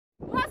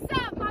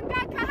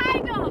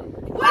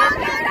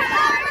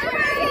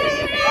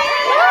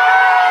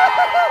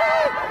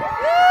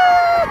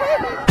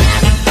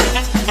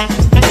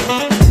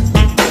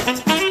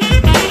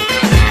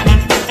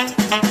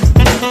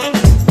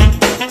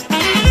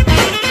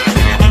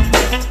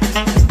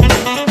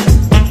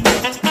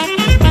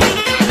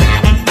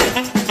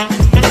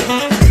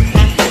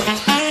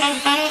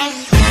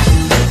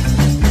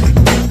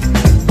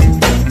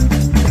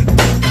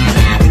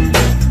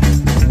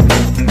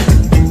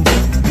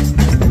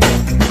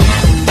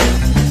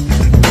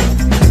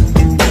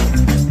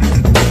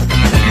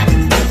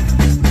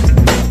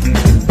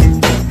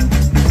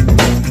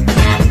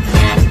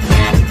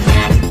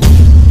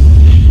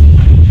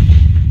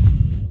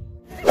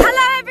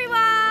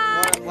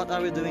what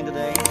are we doing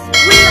today?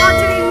 We are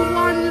doing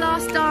one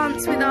last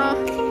dance with our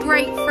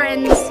great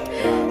friends.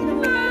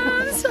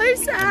 So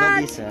sad.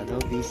 Don't be sad,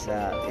 don't be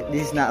sad.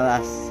 This is not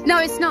last. No,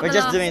 it's not. We're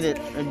just doing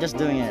it. We're just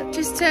doing it.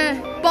 Just to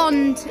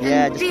bond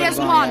and be as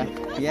one.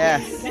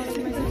 Yeah.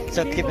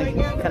 So keep in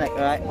connect,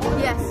 right?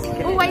 Yes.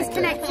 Always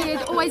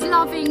connected, always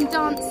loving,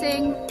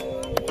 dancing.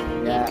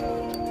 Yeah.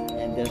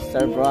 And there's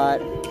Sir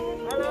Brad.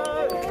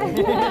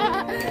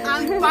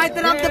 I'm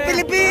fighting up the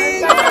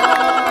Philippines.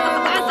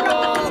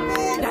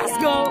 Let's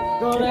go.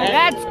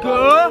 Let's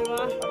go.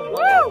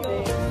 Woo!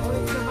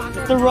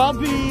 Mr.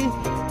 Robbie.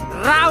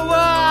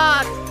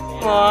 Rawat.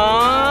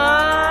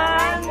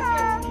 One.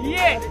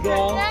 Yeah.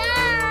 Go.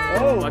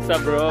 Oh, what's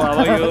up, bro? How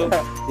are you?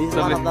 This is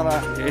one of our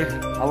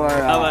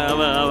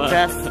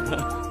best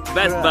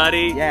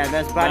buddy. Yeah,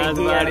 best buddy.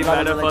 Best buddy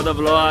for the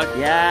vlog.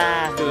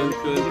 Yeah. Cool.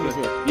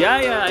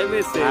 Yeah, I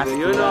miss it.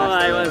 You know,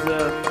 I was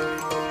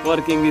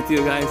working with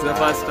you guys the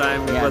first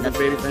time. It was a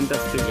very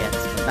fantastic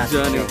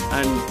journey,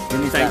 and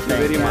thank you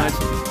very much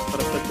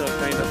for such a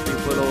kind of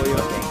people over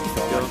here.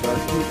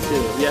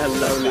 Yeah,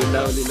 lovely.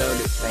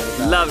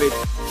 Love it.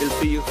 We'll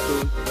see you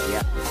soon.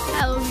 Yeah.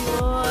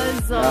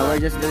 We're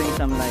just doing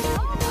some like.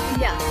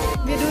 Yeah,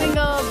 we're doing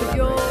a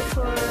video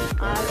for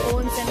our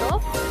own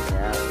send-off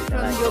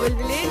from Global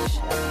Village.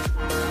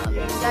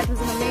 That was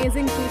an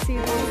amazing 2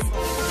 seasons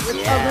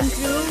with Urban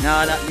Crew. No,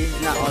 this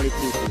is not only 2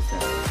 seasons.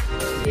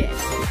 Yes.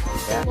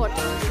 Yeah. What?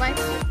 Why?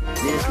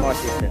 This is more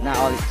seasons, not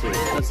only 2.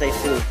 Don't say 2.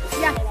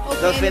 Yeah.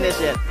 Okay. Don't finish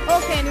it.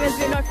 Okay. Anyways,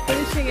 we're not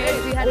finishing it.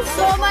 We had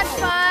so much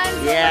fun.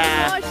 So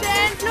much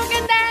emotions. Look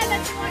at that.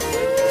 That's what.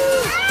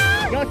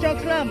 Go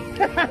Choke Slam!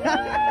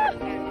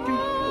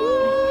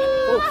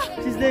 Oh,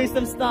 she's doing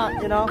some stuff,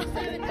 you know,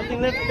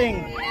 something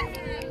lifting.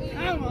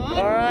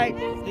 Alright,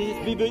 this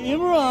is Bibi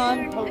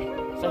Imran.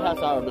 Say hi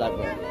to our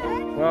blackbird.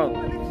 Well,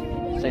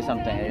 say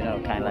something, you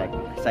know, kind of like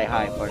say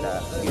hi for the.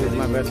 He's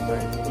my best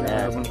friend.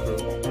 Yeah.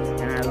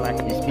 And I like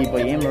this people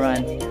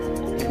Imran.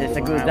 He's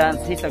a good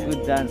dancer. He's a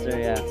good dancer.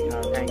 Yeah.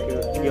 Thank you.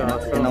 You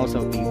also. And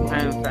also people.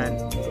 I'm a fan.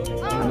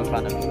 I'm a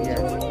fan of you.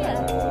 Yeah.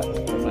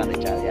 We're fan of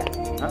each other. Yeah.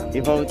 Huh? We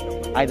both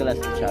idolize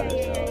each other.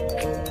 So.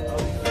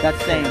 That's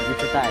saying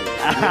it's a tie.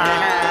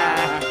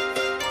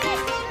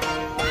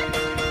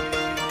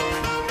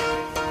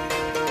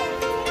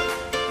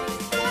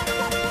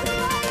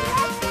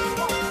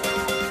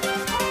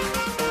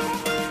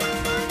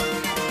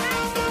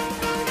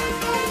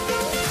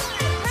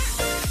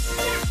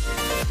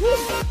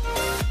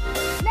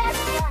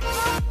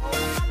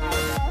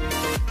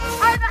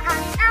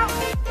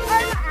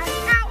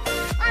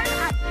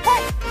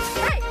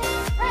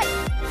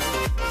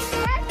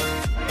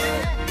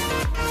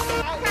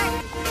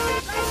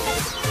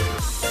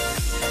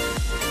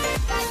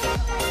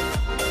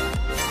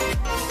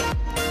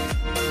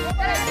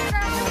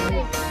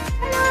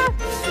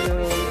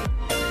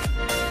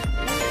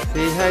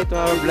 Say hi to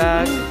our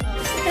vlog.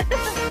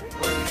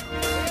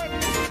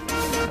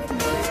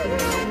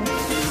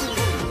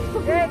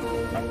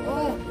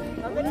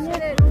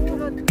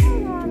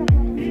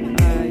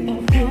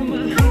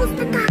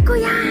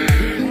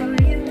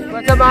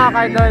 What's up mga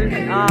kaidol?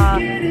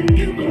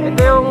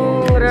 Ito yung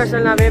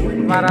rehearsal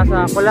namin para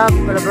sa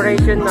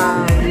collaboration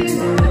na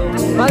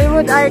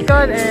Bollywood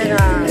icon and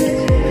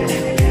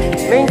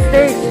main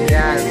stage.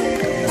 Yan.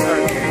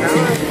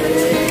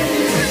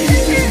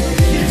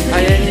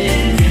 Ayan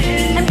yun.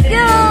 I'm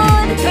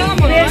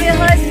good. We're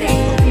rehearsing.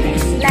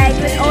 Like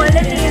with all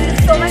the teams.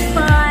 It's so much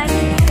fun.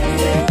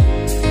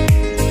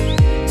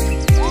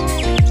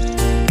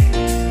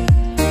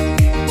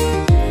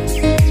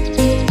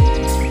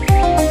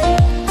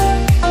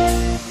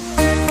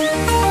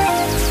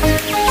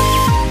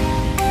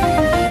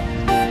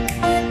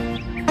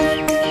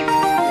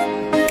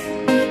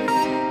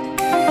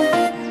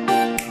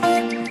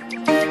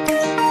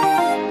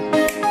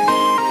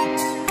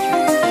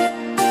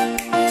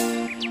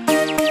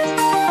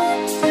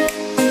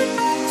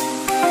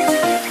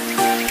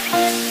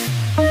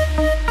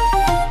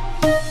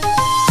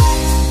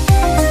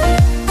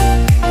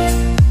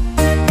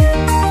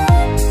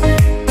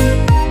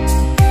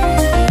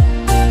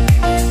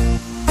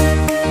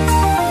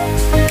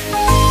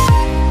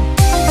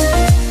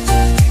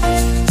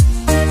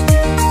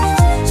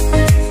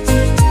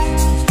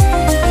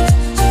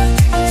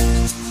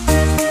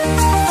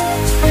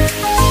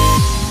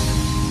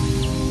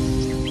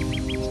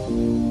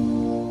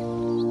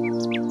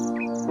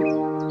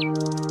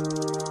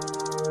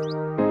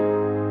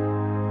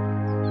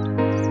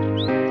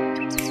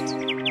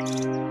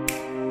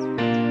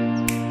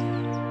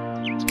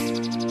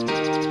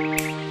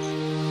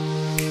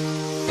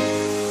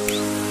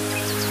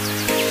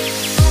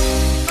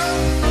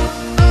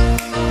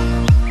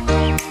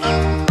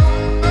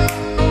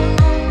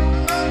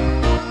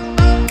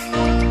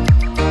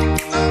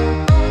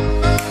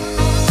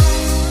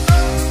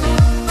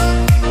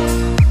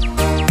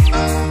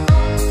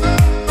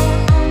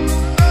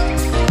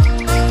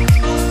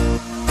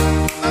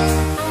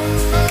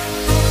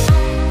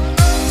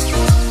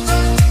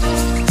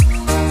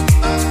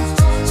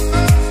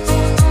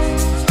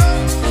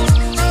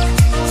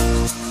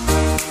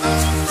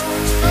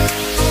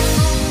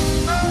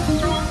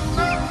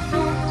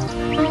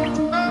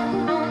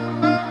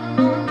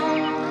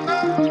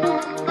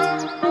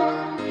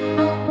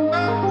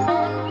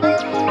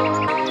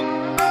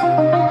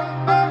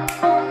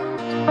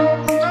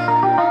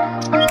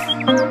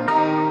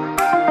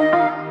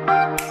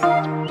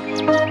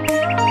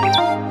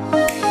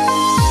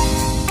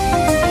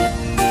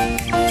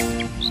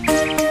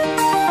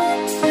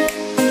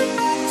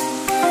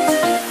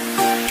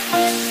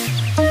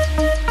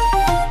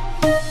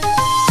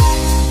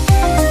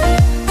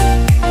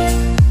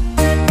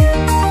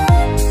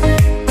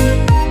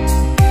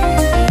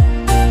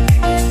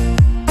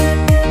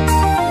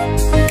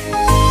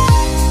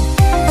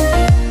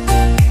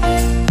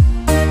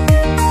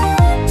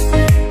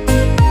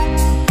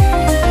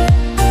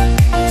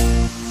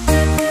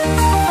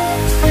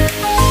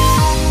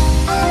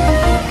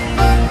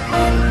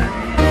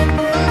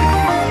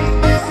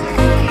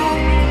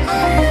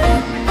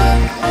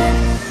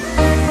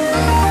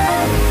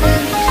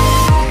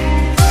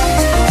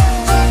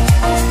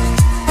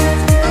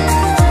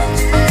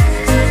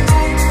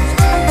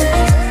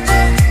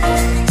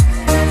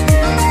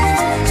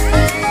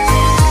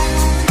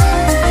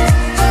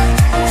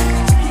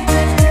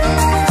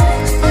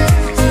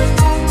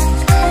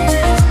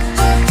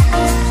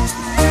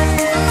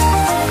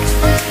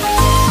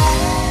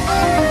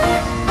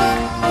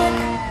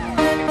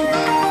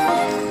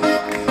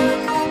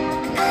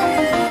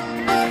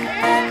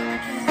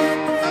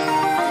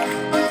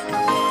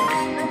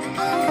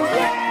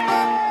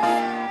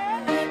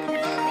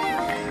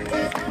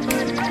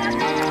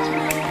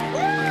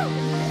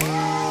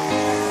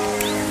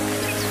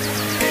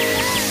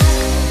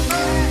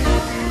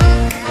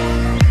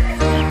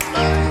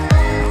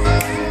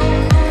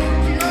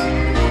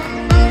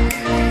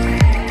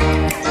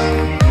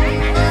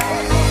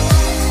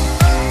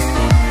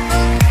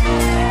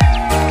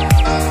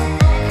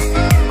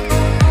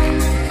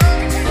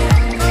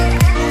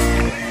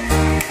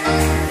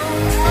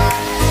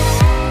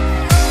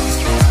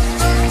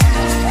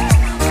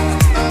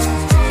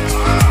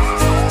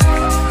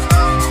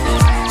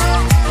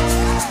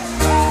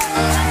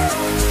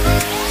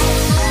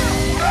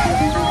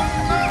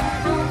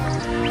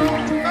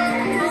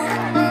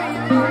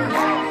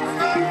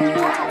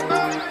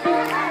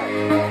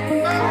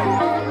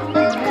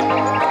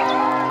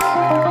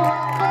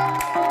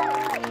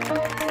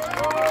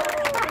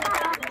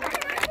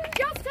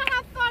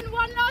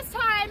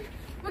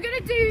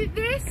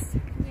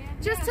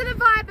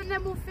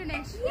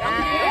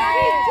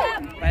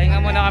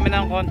 muna kami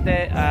ng konti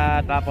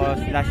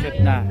tapos last shoot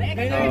na. So,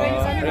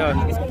 ayun.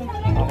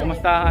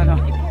 Kumusta ano?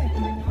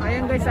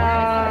 Ayun guys,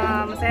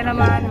 masaya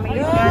naman, may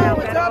isip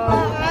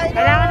pero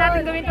kailangan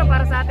natin gawin to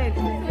para sa atin.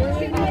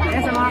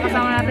 Ayan sa mga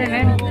kasama natin,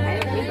 eh.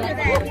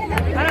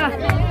 Ano?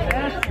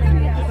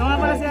 Ito nga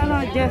pala si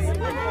ano, Jess.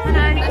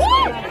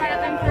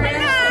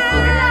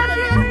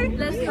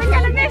 We're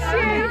gonna miss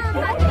you.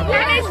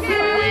 I miss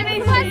you.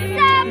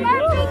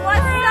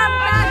 What's up,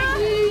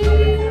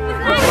 Maggie?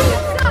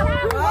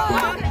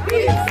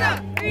 Pizza!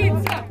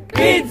 Pizza!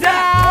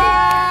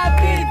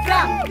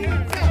 Pizza!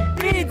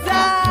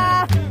 Pizza!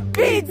 Pizza!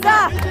 Pizza!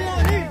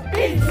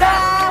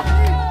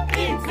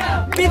 Pizza!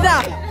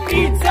 Pizza!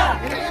 Pizza!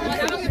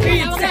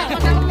 Pizza!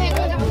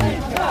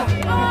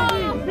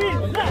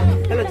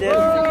 Hello, Jeff.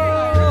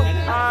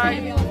 Hi.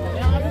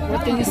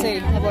 What can you say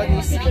about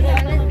this?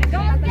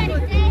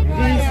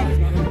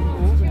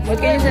 What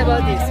can you say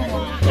about this?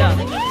 Yeah,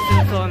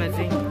 it's so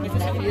amazing.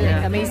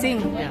 Yeah. Amazing.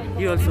 Yeah,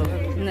 you also.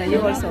 No,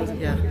 you also.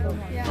 Yeah.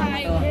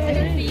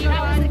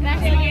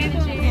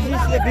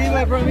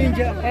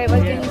 Hey,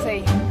 what can you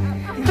say?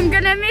 I'm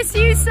gonna miss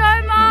you so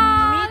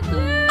much.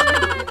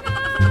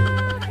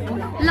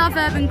 Love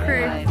Urban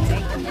Crew.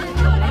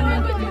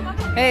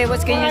 Hey, what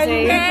can you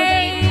say?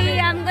 Hey,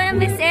 I'm gonna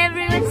miss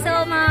everyone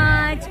so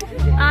much.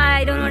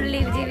 I don't want to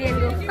leave GB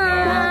and go.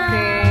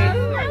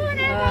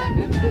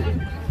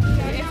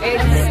 Hey,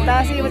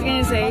 Stasi, what can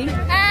you say?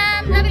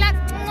 Love you,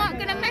 I'm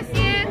gonna miss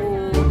you.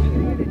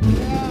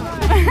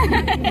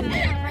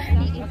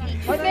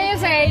 What can you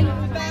say?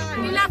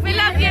 We love you. We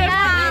love you.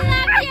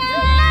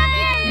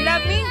 You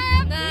love me?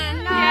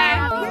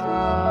 Yeah.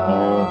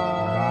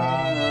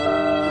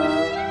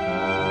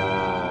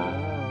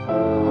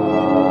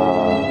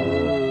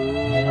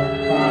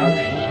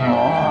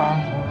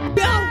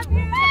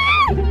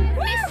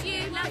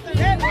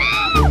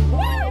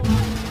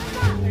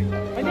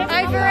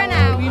 Over and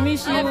out. We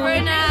miss you. Over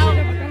and out.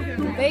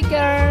 Take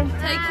care.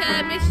 Take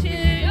care, miss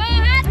you.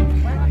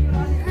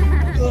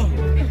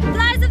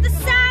 Flies of the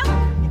South.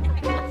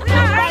 We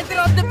are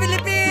Fighter of the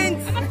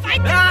Philippines. I'm a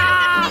fighter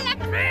of the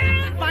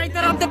Philippines.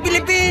 Fighter of the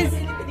Philippines.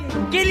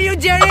 Kill you,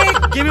 Jerry.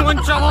 Give me one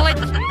chocolate.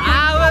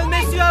 I will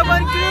miss you,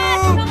 Urban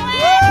Crew.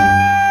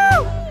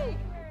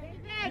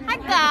 Hi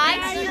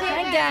guys.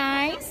 Hi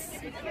guys.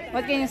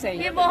 What can you say?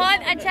 ये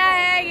बहुत अच्छा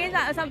है, ये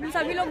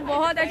सभी लोग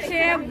बहुत अच्छे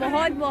हैं,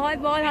 बहुत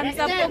हम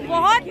सबको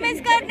बहुत मिस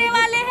करने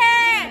वाले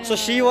हैं. So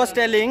she was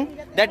telling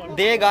that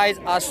they guys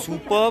are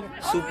superb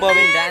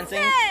in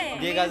dancing.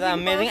 They guys are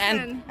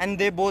amazing,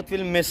 and they both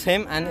will miss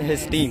him and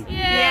his team.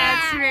 Yeah,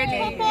 it's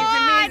really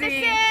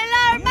amazing.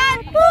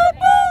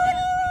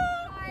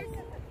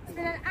 It's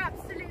been an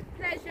absolute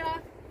pleasure.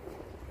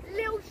 A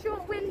little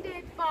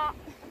short-winded, but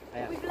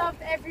we've loved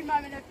every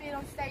moment of being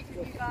on stage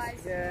with you guys.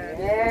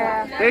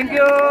 Yeah. Thank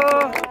you.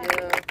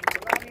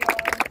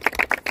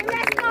 So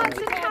let's dance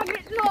and have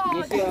it,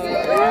 Lord.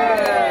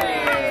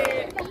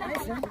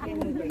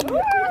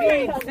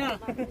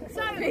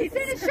 So, as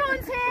soon as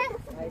Sean's here,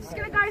 just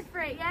gonna go for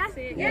it,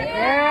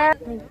 yeah?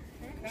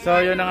 So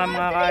yun na nga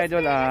mga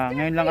ka-idol,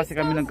 ngayon lang kasi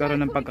kami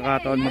nagkaroon ng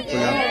pagkakataon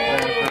magkulab.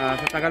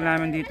 Sa tagal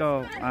namin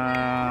dito,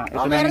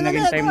 ito na yung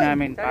naging time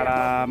namin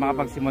para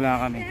makapagsimula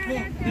kami.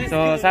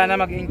 So sana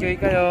mag-enjoy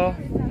kayo.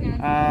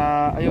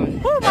 Ayun.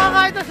 Mga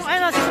ka-idol,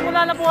 ayun, sisimula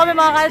na po kami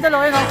mga ka-idol.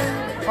 Ayun,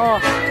 oh.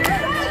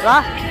 Diba?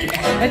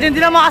 Medyo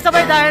hindi lang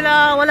makasabay dahil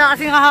wala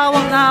kasing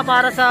hahawak na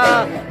para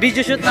sa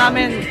video shoot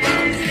namin.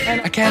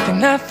 I can't do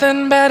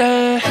nothing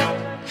better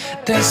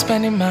than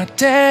spending my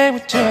day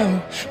with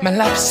you. My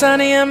life's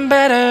sunny and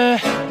better,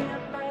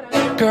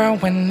 girl,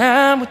 when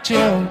I'm with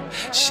you.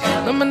 She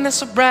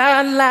illuminates so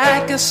bright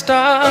like a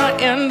star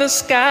in the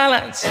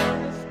skylines.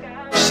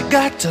 She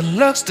got the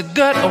looks, the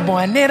good, oh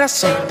boy, I need her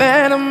so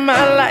bad in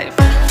my life.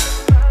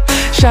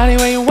 Shawty,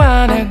 where you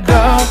wanna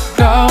go,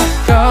 go,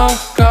 go,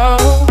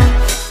 go?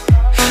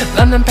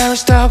 London,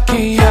 Paris,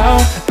 Tokyo,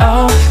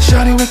 oh,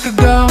 shawty, we could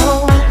go.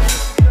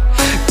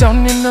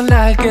 Don't need no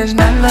luggage,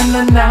 nah, nah,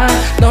 nah, nah.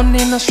 Don't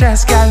need no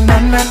stress, girl, nah,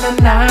 nah, nah,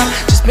 nah.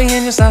 Just me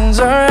and your sounds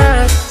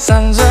alright,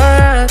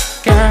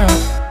 girl.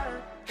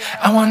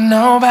 I want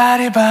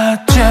nobody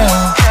but you.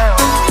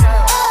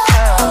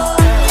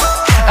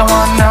 I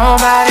want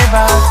nobody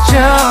but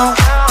you.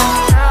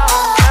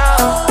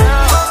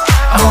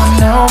 I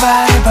want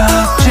nobody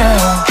but you.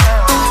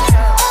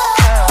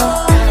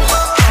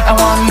 I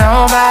want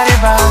nobody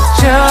but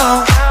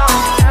you.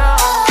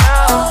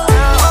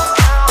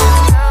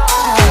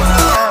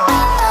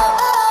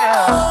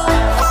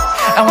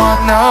 I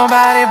want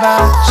nobody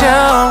but you.